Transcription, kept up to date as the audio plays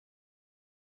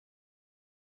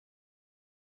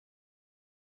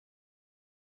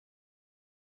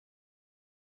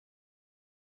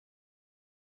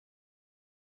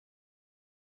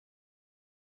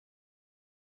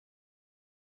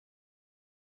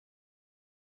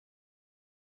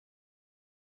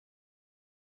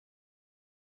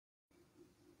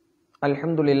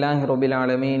அல்ஹம்துலில்லாஹி ரப்பில்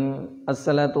ஆலமீன்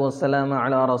அஸ்ஸலாத்து வஸ்ஸலாமு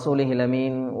அலா ரசூலிஹில்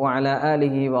அமீன் வ அலா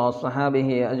ஆலிஹி வ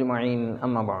அஸ்ஹாபிஹி அஜ்மஈன்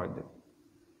அம்மா பஅத்.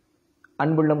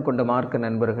 அன்புள்ளம் கொண்ட மார்க்க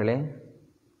நண்பர்களே,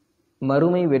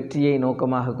 மறுமை வெற்றியை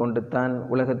நோக்கமாக கொண்டுத்தான்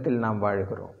உலகத்தில் நாம்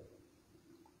வாழ்கிறோம்.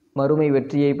 மறுமை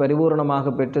வெற்றியை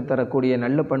பரிபூர்ணமாக பெற்றுத்தரக்கூடிய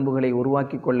நல்ல பண்புகளை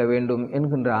உருவாக்கி கொள்ள வேண்டும்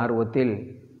என்கின்ற ஆர்வத்தில்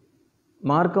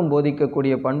மார்க்கம்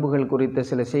போதிக்கக்கூடிய பண்புகள் குறித்த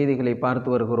சில செய்திகளை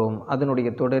பார்த்து வருகிறோம்.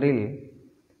 அதனுடைய தொடரில்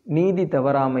நீதி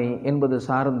தவறாமை என்பது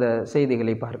சார்ந்த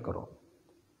செய்திகளை பார்க்கிறோம்.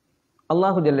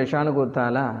 அல்லாஹு ஜல்ல ஷானுஹு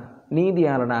தஆலா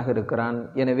நீதியாளனாக இருக்கிறான்.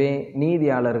 எனவே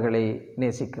நீதியாளர்களை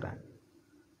நேசிக்கிறான்.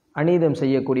 அநீதம்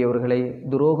செய்யக்கூடியவர்களை,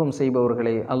 துரோகம்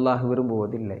செய்பவர்களை அல்லாஹ்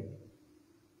விரும்புவதில்லை.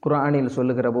 குர்ஆனில்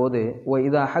சொல்லுகிற போது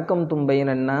வஇதா ஹக்கம்தும்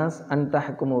பைனன் நாஸ் அன்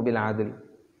தஹ்குமு பில் அத்ல்,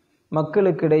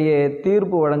 மக்களுக்கிடையே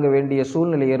தீர்ப்பு வழங்க வேண்டிய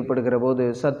சூழ்நிலை ஏற்படுகிற போது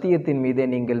சத்தியத்தின் மீதே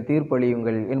நீங்கள்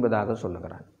தீர்ப்பளியுங்கள் என்பதாக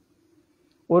சொல்லுகிறான்.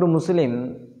 ஒரு முஸ்லிம்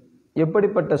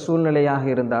எப்படிப்பட்ட சூழ்நிலையாக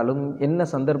இருந்தாலும், என்ன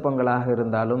சந்தர்ப்பங்களாக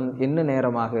இருந்தாலும், என்ன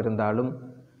நேரமாக இருந்தாலும்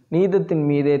நீதத்தின்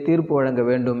மீதே தீர்ப்பு வழங்க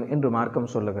வேண்டும் என்று மார்க்கம்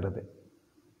சொல்லுகிறது.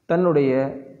 தன்னுடைய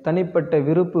தனிப்பட்ட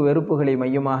விருப்பு வெறுப்புகளை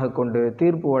மையமாக கொண்டு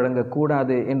தீர்ப்பு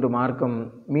வழங்கக்கூடாது என்று மார்க்கம்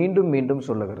மீண்டும் மீண்டும்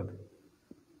சொல்லுகிறது.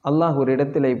 அல்லாஹ் ஒரு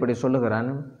இடத்தில் இப்படி சொல்லுகிறான்,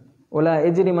 வலா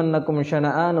யஜ்ரிமன்னக்கும்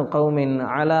ஷனஆனு கௌமின்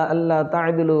அலா அல்லா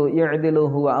தஅதிலு யஅதிலு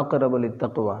ஹுவ அக்ரபு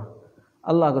லித்தக்வா.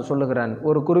 அல்லாஹ் சொல்லுகிறான்,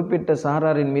 ஒரு குறிப்பிட்ட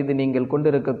சாராரின் மீது நீங்கள்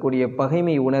கொண்டிருக்கக்கூடிய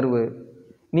பகைமை உணர்வு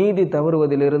நீதி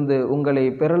தவறுவதிலிருந்து உங்களை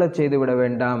பெறலச் செய்துவிட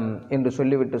வேண்டாம் என்று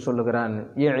சொல்லிவிட்டு சொல்லுகிறான்,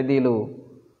 யஅதிலு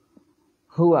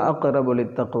ஹுவ அக்ரபு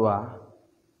லித்தக்வா,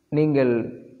 நீங்கள்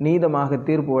நீதமாக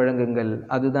தீர்ப்பு வழங்குங்கள்,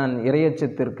 அதுதான்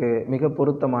இறையச்சத்திற்கு மிக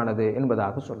பொருத்தமானது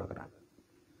என்பதாக சொல்லுகிறான்.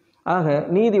 ஆக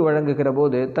நீதி வழங்குகிற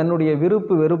போது தன்னுடைய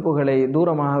விருப்பு வெறுப்புகளை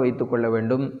தூரமாக வைத்து கொள்ள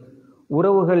வேண்டும்.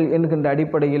 உறவுகள் என்கின்ற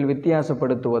அடிப்படையில்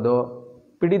வித்தியாசப்படுத்துவதோ,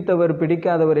 பிடித்தவர்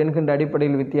பிடிக்காதவர் என்கின்ற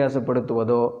அடிப்படையில்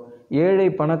வித்தியாசப்படுத்துவதோ, ஏழை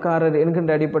பணக்காரர்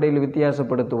என்கின்ற அடிப்படையில்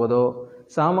வித்தியாசப்படுத்துவதோ,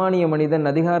 சாமானிய மனிதன்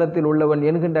அதிகாரத்தில் உள்ளவன்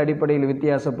என்கின்ற அடிப்படையில்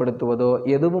வித்தியாசப்படுத்துவதோ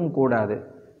எதுவும் கூடாது.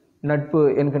 நட்பு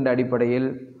என்கின்ற அடிப்படையில்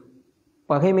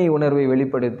பகைமை உணர்வை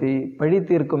வெளிப்படுத்தி பழி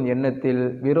தீர்க்கும் எண்ணத்தில்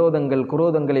விரோதங்கள்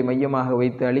குரோதங்களை மையமாக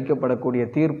வைத்து அளிக்கப்படக்கூடிய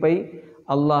தீர்ப்பை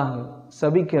அல்லாஹ்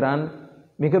சபிக்கிறான்.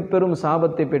 மிக பெரும்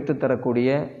சாபத்தை பெற்றுத்தரக்கூடிய,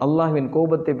 அல்லாஹ்வின்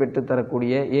கோபத்தை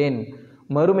பெற்றுத்தரக்கூடிய, ஏன்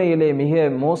மறுமையிலே மிக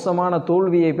மோசமான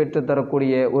தோல்வியை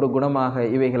பெற்றுத்தரக்கூடிய ஒரு குணமாக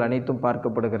இவைகள் அனைத்தும்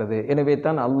பார்க்கப்படுகிறது. எனவே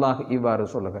தான் அல்லாஹ் இவ்வாறு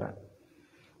சொல்லுகிறான்.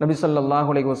 நபி ஸல்லல்லாஹு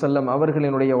அலைஹி வஸல்லம்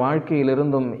அவர்களினுடைய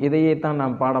வாழ்க்கையிலிருந்தும் இதையே தான்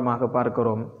நாம் பாடமாக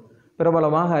பார்க்கிறோம்.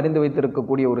 பிரபலமாக அறிந்து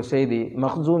வைத்திருக்கக்கூடிய ஒரு செய்தி,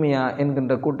 மஹ்சூமியா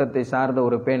என்கின்ற கூட்டத்தை சார்ந்த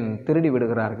ஒரு பெண் திருடி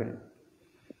விடுகிறார்கள்.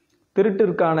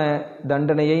 திருட்டிற்கான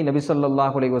தண்டனையை நபி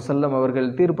ஸல்லல்லாஹு அலைஹி வஸல்லம் அவர்கள்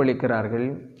தீர்ப்பளிக்கிறார்கள்.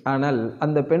 ஆனால்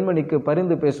அந்த பெண்மணிக்கு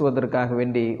பரிந்து பேசுவதற்காக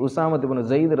வேண்டி உஸாமத் இப்னு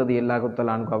ஸைத் ரலியல்லாஹு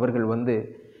தஆலா அன்ஹு அவர்கள் வந்து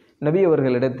நபி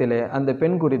அவர்களிடத்திலே அந்த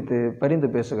பெண் குறித்து பரிந்து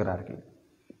பேசுகிறார்கள்.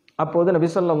 அப்போது நபி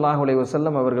ஸல்லல்லாஹு அலைஹி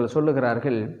வஸல்லம் அவர்கள்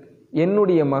சொல்லுகிறார்கள்,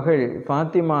 என்னுடைய மகள்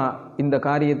ஃபாத்திமா இந்த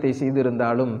காரியத்தை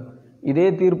செய்திருந்தாலும் இதே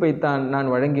தீர்ப்பைத்தான் நான்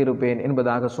வழங்கியிருப்பேன்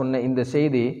என்பதாக சொன்ன இந்த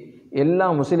செய்தி எல்லா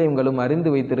முஸ்லிம்களும் அறிந்து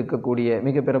வைத்திருக்கக்கூடிய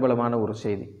மிக பிரபலமான ஒரு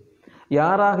செய்தி.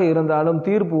 யாராக இருந்தாலும்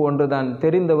தீர்ப்பு ஒன்றுதான்,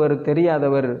 தெரிந்தவர்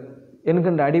தெரியாதவர்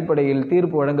என்கின்ற அடிப்படையில்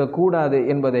தீர்ப்பு வழங்கக்கூடாது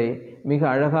என்பதை மிக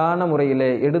அழகான முறையில்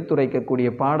எடுத்துரைக்கக்கூடிய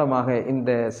பாடமாக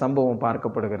இந்த சம்பவம்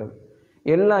பார்க்கப்படுகிறது.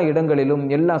 எல்லா இடங்களிலும்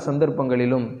எல்லா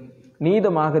சந்தர்ப்பங்களிலும்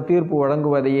நீதமாக தீர்ப்பு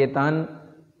வழங்குவதையே தான்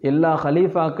எல்லா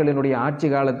ஹலீஃபாக்களினுடைய ஆட்சி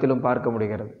காலத்திலும் பார்க்க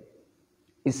முடிகிறது.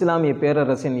 இஸ்லாமிய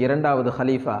பேரரசின் இரண்டாவது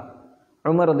ஹலீஃபா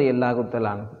உமர் ரலியல்லாஹு தஆலா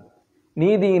அன்ஹு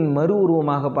நீதியின் மறு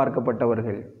உருவமாக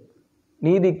பார்க்கப்பட்டவர்கள்,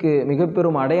 நீதிக்கு மிக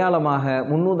பெரும் அடையாளமாக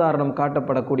முன்னுதாரணம்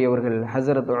காட்டப்படக்கூடியவர்கள்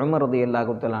ஹஸரத் உமர்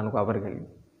ரலியல்லாஹு தஆலா அன்ஹு அவர்கள்.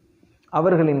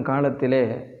 அவர்களின் காலத்திலே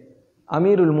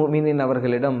அமீருல் முஃமினீன்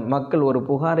அவர்களிடம் மக்கள் ஒரு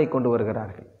புகாரை கொண்டு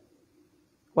வருகிறார்கள்.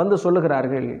 வந்து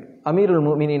சொல்லுகிறார்கள், அமீருல்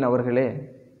முஃமினீன் அவர்களே,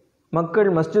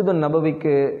 மக்கள் மஸ்ஜிது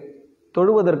நபவிக்கு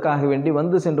தொழுவதற்காக வேண்டி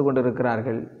வந்து சென்று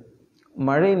கொண்டிருக்கிறார்கள்.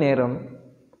 மழை நேரம்,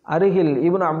 அருகில்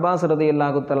இப்னு அப்பாஸ்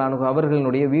ரலியல்லாஹு தஆலா அன்ஹு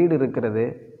அவர்களினுடைய வீடு இருக்கிறது.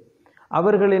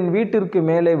 அவர்களின் வீட்டிற்கு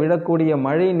மேலே விழக்கூடிய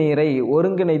மழை நீரை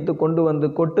ஒருங்கிணைத்து கொண்டு வந்து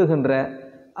கொட்டுகின்ற,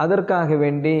 அதற்காக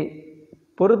வேண்டி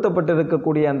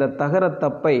பொருத்தப்பட்டிருக்கக்கூடிய அந்த தகர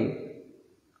தப்பை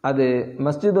அது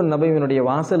மஸ்ஜிது நபவியினுடைய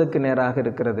வாசலுக்கு நேராக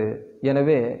இருக்கிறது.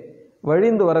 எனவே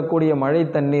வழிந்து வரக்கூடிய மழை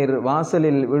தண்ணீர்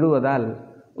வாசலில் விழுவதால்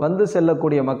வந்து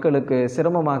செல்லக்கூடிய மக்களுக்கு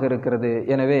சிரமமாக இருக்கிறது.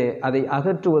 எனவே அதை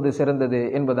அகற்றுவது சிறந்தது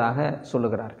என்பதாக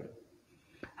சொல்லுகிறார்கள்.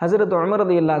 ஹஸரத் உமர்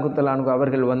ரலியல்லாஹு தஆலா அன்ஹு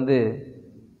அவர்கள் வந்து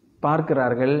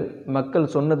பார்க்கிறார்கள்,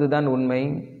 மக்கள் சொன்னதுதான் உண்மை.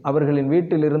 அவர்களின்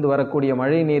வீட்டிலிருந்து வரக்கூடிய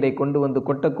மழை நீரை கொண்டு வந்து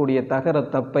கொட்டக்கூடிய தகர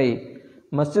தப்பை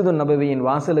மஸ்ஜிது நபவியின்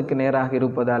வாசலுக்கு நேராக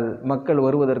இருப்பதால் மக்கள்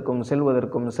வருவதற்கும்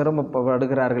செல்வதற்கும்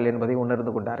சிரமப்படுகிறார்கள் என்பதை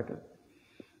உணர்ந்து கொண்டார்கள்.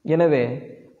 எனவே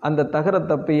அந்த தகர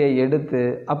தப்பையை எடுத்து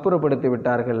அப்புறப்படுத்தி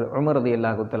விட்டார்கள் உமர்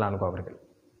ரலியல்லாஹு தஆலா அன்ஹு அவர்கள்.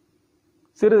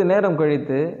 சிறிது நேரம்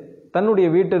கழித்து தன்னுடைய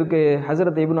வீட்டிற்கு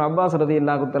ஹஜ்ரத் இப்னு அப்பாஸ்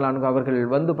ரலியல்லாஹு தஆலா அன்ஹு அவர்கள்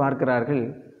வந்து பார்க்கிறார்கள்.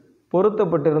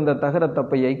 பொருத்தப்பட்டிருந்த தகர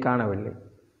தப்பையை காணவில்லை.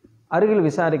 அருகில்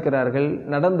விசாரிக்கிறார்கள்.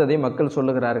 நடந்ததை மக்கள்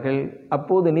சொல்லுகிறார்கள்.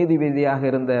 அப்போது நீதிபதியாக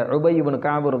இருந்த உபை இப்னு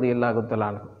கஅப் ரலியல்லாஹு தஆலா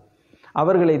அன்ஹு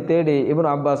அவர்களை தேடி இப்னு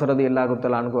அப்பாஸ் ரலியல்லாஹு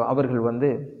தஆலா அன்ஹு அவர்கள் வந்து,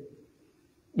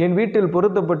 என் வீட்டில்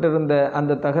பொருத்தப்பட்டிருந்த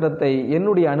அந்த தகரத்தை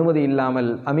என்னுடைய அனுமதி இல்லாமல்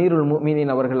அமீருல்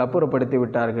முஃமினீன் அவர்கள் அப்புறப்படுத்தி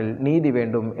விட்டார்கள், நீதி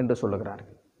வேண்டும் என்று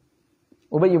சொல்லுகிறார்கள்.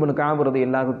 உபை இப்னு கஅப்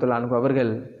ரலியல்லாஹு தஆலா அன்ஹு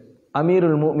அவர்கள்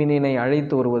அமீருல் முஃமினீனை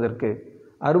அழைத்து வருவதற்கு,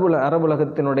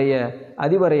 அரபுலகத்தினுடைய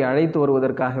அதிபரை அழைத்து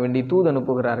வருவதற்காக வேண்டி தூது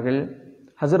அனுப்புகிறார்கள்.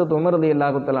 ஹஜ்ரத் உமர்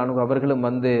ரலியல்லாஹு தஆலா அன்ஹு அவர்களும்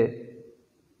வந்து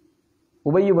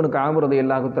உபை இப்னு கஅப்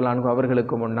ரலியல்லாஹு தஆலா அன்ஹு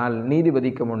அவர்களுக்கு முன்னால்,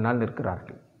 நீதிபதிக்கு முன்னால்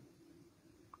நிற்கிறார்கள்.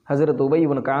 ஹஜ்ரத் உபை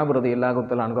இப்னு கஅப் ரலியல்லாஹு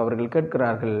தஆலா அன்ஹு அவர்கள்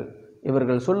கேட்கிறார்கள்,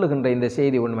 இவர்கள் சொல்லுகின்ற இந்த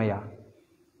செய்தி உண்மையா?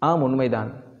 ஆம்,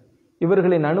 உண்மைதான்.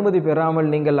 இவர்களின் அனுமதி பெறாமல்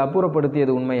நீங்கள்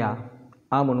அப்புறப்படுத்தியது உண்மையா?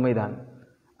 ஆம், உண்மைதான்.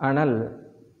 ஆனால்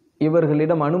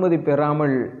இவர்களிடம் அனுமதி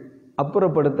பெறாமல்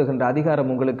அப்புறப்படுத்துகின்ற அதிகாரம்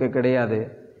உங்களுக்கு கிடையாது.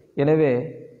 எனவே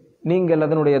நீங்கள்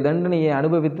அதனுடைய தண்டனையை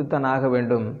அனுபவித்துத்தான் ஆக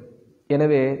வேண்டும்.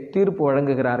 எனவே தீர்ப்பு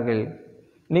வழங்குகிறார்கள்.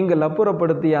 நீங்கள்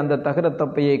அப்புறப்படுத்திய அந்த தகர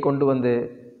தப்பையை கொண்டு வந்து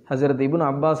ஹஜ்ரத் இப்னு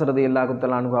அப்பாஸ் ரலியல்லாஹு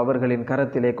தஆலா அன்ஹு அவர்களின்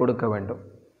கரத்திலே கொடுக்க வேண்டும்.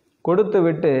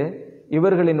 கொடுத்துவிட்டு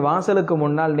இவர்களின் வாசலுக்கு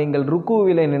முன்னால் நீங்கள்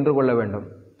ருக்குவிலே நின்று கொள்ள வேண்டும்.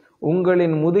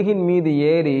 உங்களின் முதுகின் மீது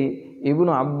ஏறி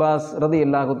இப்னு அப்பாஸ்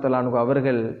ரலியல்லாஹு தஆலா அன்ஹு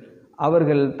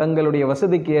அவர்கள் தங்களுடைய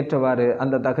வசதிக்கு ஏற்றவாறு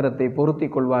அந்த தகரத்தை பொருத்தி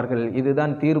கொள்வார்கள்.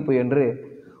 இதுதான் தீர்ப்பு என்று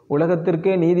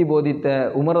உலகத்திற்கே நீதி போதித்த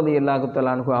உமர் ரலியல்லாஹு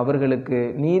தஆலா அன்ஹு அவர்களுக்கு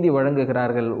நீதி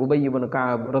வழங்குகிறார்கள் உபை இப்னு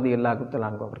கஅப் ரலியல்லாஹு தஆலா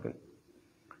அன்ஹு அவர்கள்.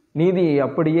 நீதியை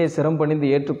அப்படியே சிரம்பணிந்து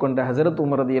ஏற்றுக்கொண்ட ஹஜ்ரத்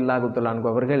உமர் ரலியல்லாஹு தஆலா அன்ஹு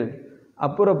அவர்கள்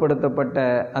அப்புறப்படுத்தப்பட்ட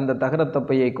அந்த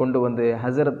தகரத்தப்பையை கொண்டு வந்து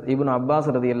ஹஜ்ரத் இப்னு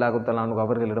அப்பாஸ் ரலியல்லாஹு தஆலா அன்ஹு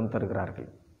அவர்களிடம் தருகிறார்கள்.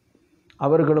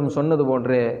 அவர்களும் சொன்னது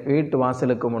போன்றே வீட்டு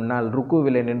வாசலுக்கு முன்னால்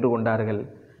ருக்குவிலே நின்று கொண்டார்கள்.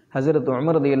 ஹஜ்ரத்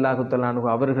உமர் ரலியல்லாஹு தஆலா அன்ஹு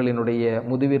அவர்களினுடைய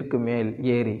முதுவிற்கு மேல்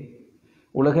ஏறி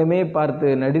உலகமே பார்த்து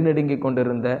நடுநடுங்கிக்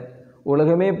கொண்டிருந்த,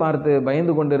 உலகமே பார்த்து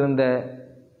பயந்து கொண்டிருந்த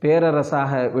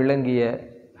பேரரசாக விளங்கிய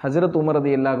ஹஜ்ரத் உமர்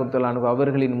ரலியல்லாஹு தஆலா அன்ஹு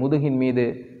அவர்களின் முதுகின் மீது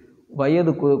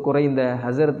வயது குறைந்த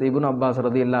ஹஜ்ரத் இப்னு அப்பாஸ்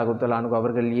ரலியல்லாஹு தஆலா அன்ஹு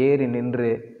அவர்கள் ஏறி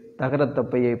நின்று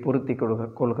தகரத்தப்பையை பொருத்தி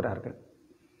கொள்கிறார்கள்.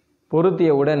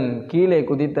 பொருத்தியவுடன் கீழே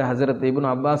குதித்த ஹஜ்ரத் இப்னு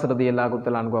அப்பாஸ் ரலியல்லாஹு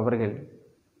தஆலா அன்ஹு அவர்கள்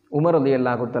உமர்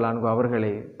ரலியல்லாஹு தஆலா அன்ஹு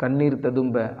அவர்களை கண்ணீர்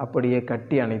ததும்ப அப்படியே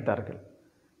கட்டி அணைத்தார்கள்.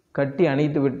 கட்டி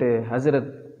அணைத்துவிட்டு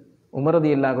ஹஜ்ரத் உமர்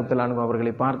ரலியல்லாஹு தஆலா அன்ஹு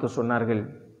அவர்களை பார்த்து சொன்னார்கள்,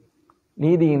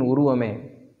 நீதியின் உருவமே,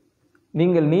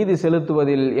 நீங்கள் நீதி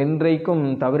செலுத்துவதில் என்றைக்கும்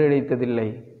தவறிழைத்ததில்லை.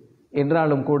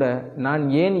 என்றாலும் கூட நான்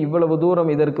ஏன் இவ்வளவு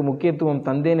தூரம் இதற்கு முக்கியத்துவம்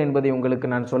தந்தேன் என்பதை உங்களுக்கு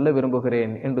நான் சொல்ல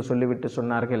விரும்புகிறேன் என்று சொல்லிவிட்டு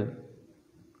சொன்னார்கள்,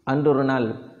 அன்றொரு நாள்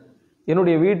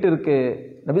என்னுடைய வீட்டிற்கு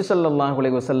நபி ஸல்லல்லாஹு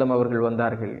அலைஹி வஸல்லம் அவர்கள்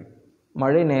வந்தார்கள்.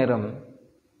 மழை நேரம்,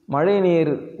 மழை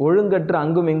நீர் ஒழுங்கற்று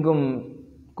அங்கும் இங்கும்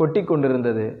கொட்டி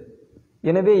கொண்டிருந்தது.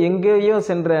 எனவே எங்கேயோ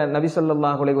சென்ற நபி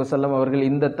ஸல்லல்லாஹு அலைஹி வஸல்லம் அவர்கள்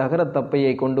இந்த தகர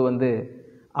தப்பையை கொண்டு வந்து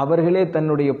அவர்களே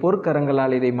தன்னுடைய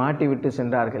பொற்கரங்களால் இதை மாட்டிவிட்டு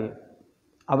சென்றார்கள்.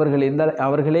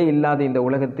 அவர்களே இல்லாத இந்த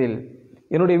உலகத்தில்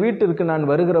என்னுடைய வீட்டிற்கு நான்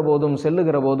வருகிற போதும்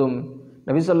செல்லுகிற போதும்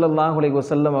நபி ஸல்லல்லாஹு அலைஹி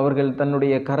வஸல்லம் அவர்கள்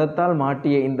தன்னுடைய கரத்தால்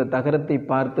மாட்டிய இந்த தகரத்தை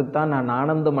பார்த்துத்தான் நான்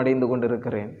ஆனந்தம் அடைந்து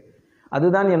கொண்டிருக்கிறேன்.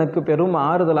 அதுதான் எனக்கு பெரும்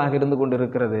ஆறுதலாக இருந்து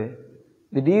கொண்டிருக்கிறது.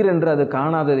 திடீரென்று அது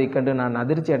காணாததைக் கண்டு நான்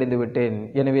அதிர்ச்சி அடைந்து விட்டேன்.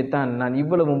 எனவே தான் நான்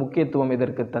இவ்வளவு முக்கியத்துவம்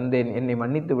இதற்கு தந்தேன், என்னை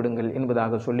மன்னித்து விடுங்கள்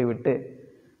என்பதாக சொல்லிவிட்டு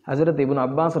ஹஜ்ரத் இப்னு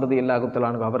அப்பாஸ் ரலியல்லாஹு தஆலா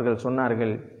அன்ஹு அவர்கள்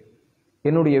சொன்னார்கள்,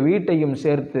 என்னுடைய வீட்டையும்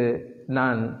சேர்த்து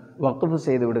நான் வக்ஃப்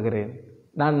செய்து விடுகிறேன்,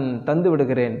 நான் தந்து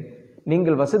விடுகிறேன்.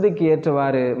 நீங்கள் வசதிக்கு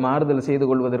ஏற்றவாறு மாறுதல் செய்து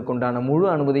கொள்வதற்குண்டான முழு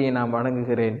அனுமதியை நான்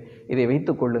வழங்குகிறேன், இதை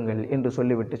வைத்துக் கொள்ளுங்கள் என்று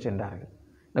சொல்லிவிட்டு சென்றார்கள்.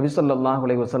 நபி ஸல்லல்லாஹு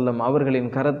அலைஹி வஸல்லம் அவர்களின்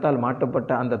கரத்தால்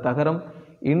மாட்டப்பட்ட அந்த தகரம்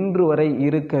இன்று வரை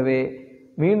இருக்கவே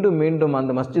மீண்டும் மீண்டும்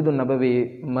அந்த மஸ்ஜிது நபவி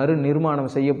மறு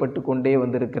நிர்மாணம் செய்யப்பட்டு கொண்டே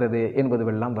வந்திருக்கிறது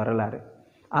என்பதுவெல்லாம் வரலாறு.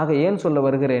 ஆக ஏன் சொல்ல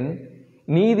வருகிறேன்,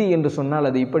 நீதி என்று சொன்னால்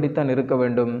அது இப்படித்தான் இருக்க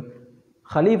வேண்டும்.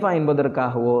 ஹலீஃபா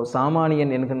என்பதற்காகவோ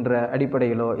சாமானியன் என்கின்ற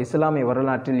அடிப்படையிலோ இஸ்லாமிய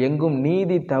வரலாற்றில் எங்கும்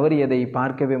நீதி தவறியதை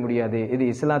பார்க்கவே முடியாது. இது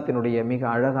இஸ்லாத்தினுடைய மிக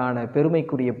அழகான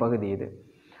பெருமைக்குரிய பகுதி. இது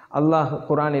அல்லாஹ்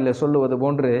குர்ஆனில் சொல்லுவது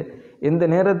போன்று, எந்த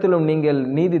நேரத்திலும் நீங்கள்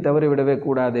நீதி தவறிவிடவே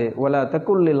கூடாது. வலா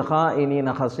தகுல்லில்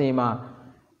ஹாயினீன ஹசீமா,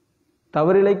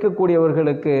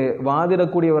 தவறிழைக்கக்கூடியவர்களுக்கு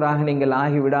வாதிடக்கூடியவராக நீங்கள்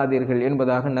ஆகிவிடாதீர்கள்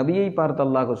என்பதாக நபியை பார்த்து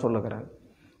அல்லாஹ் சொல்லுகிறான்.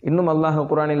 இன்னும் அல்லாஹ்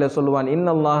குர்ஆனில் சொல்லுவான்,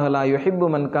 இன்னல்லாஹ லா யுஹிப்பு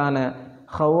மன் கான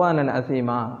ஹவ்வானன்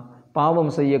அசீமா,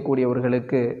 பாவம்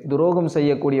செய்யக்கூடியவர்களுக்கு, துரோகம்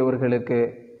செய்யக்கூடியவர்களுக்கு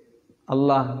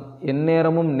அல்லாஹ்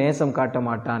எந்நேரமும் நேசம் காட்ட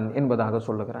மாட்டான் என்பதாக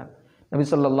சொல்லுகிறான். நபி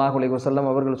ஸல்லல்லாஹு அலைஹி வஸல்லம்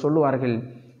அவர்கள் சொல்லுவார்கள்,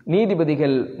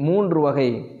 நீதிபதிகள் 3 வகை,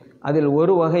 அதில்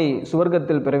ஒரு வகை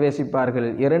சுவர்க்கத்தில் பிரவேசிப்பார்கள்,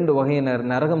 2 வகையினர்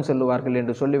நரகம் செல்லுவார்கள்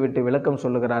என்று சொல்லிவிட்டு விளக்கம்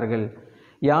சொல்லுகிறார்கள்.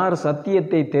 யார்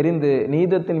சத்தியத்தை தெரிந்து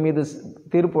நீதத்தின் மீது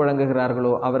தீர்ப்பு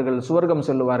வழங்குகிறார்களோ அவர்கள் சுவர்க்கம்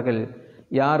செல்லுவார்கள்.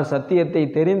 யார் சத்தியத்தை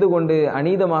தெரிந்து கொண்டு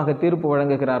அநீதமாக தீர்ப்பு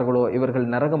வழங்குகிறார்களோ இவர்கள்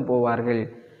நரகம் போவார்கள்.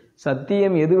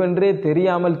 சத்தியம் எதுவென்றே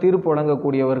தெரியாமல் தீர்ப்பு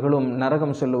வழங்கக்கூடியவர்களும்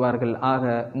நரகம் செல்லுவார்கள். ஆக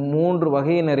 3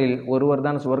 வகையினரில் ஒருவர்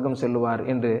தான் சுவர்க்கம் செல்லுவார்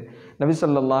என்று நபி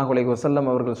ஸல்லல்லாஹு அலைஹி வஸல்லம்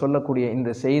அவர்கள் சொல்லக்கூடிய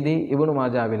இந்த செய்தி இப்னு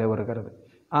மாஜாவிலே வருகிறது.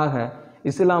 ஆக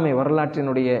இஸ்லாமிய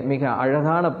வரலாற்றினுடைய மிக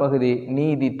அழகான பகுதி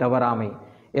நீதி தவறாமை.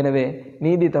 எனவே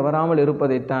நீதி தவறாமல்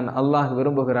இருப்பதைத்தான் அல்லாஹ்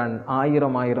விரும்புகிறான்.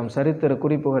 1000 சரித்திர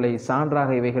குறிப்புகளை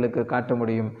சான்றாக இவைகளுக்கு காட்ட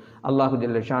முடியும். அல்லாஹு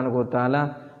ஜல்ல ஷானுஹு தஆலா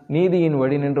நீதியின்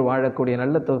வழி நின்று வாழக்கூடிய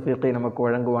நல்ல தௌஃபீக்கை நமக்கு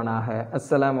வழங்குவானாக.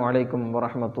 அஸ்ஸலாமு அலைக்கும்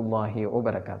வரஹ்மத்துல்லாஹி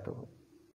வபரகாத்துஹு.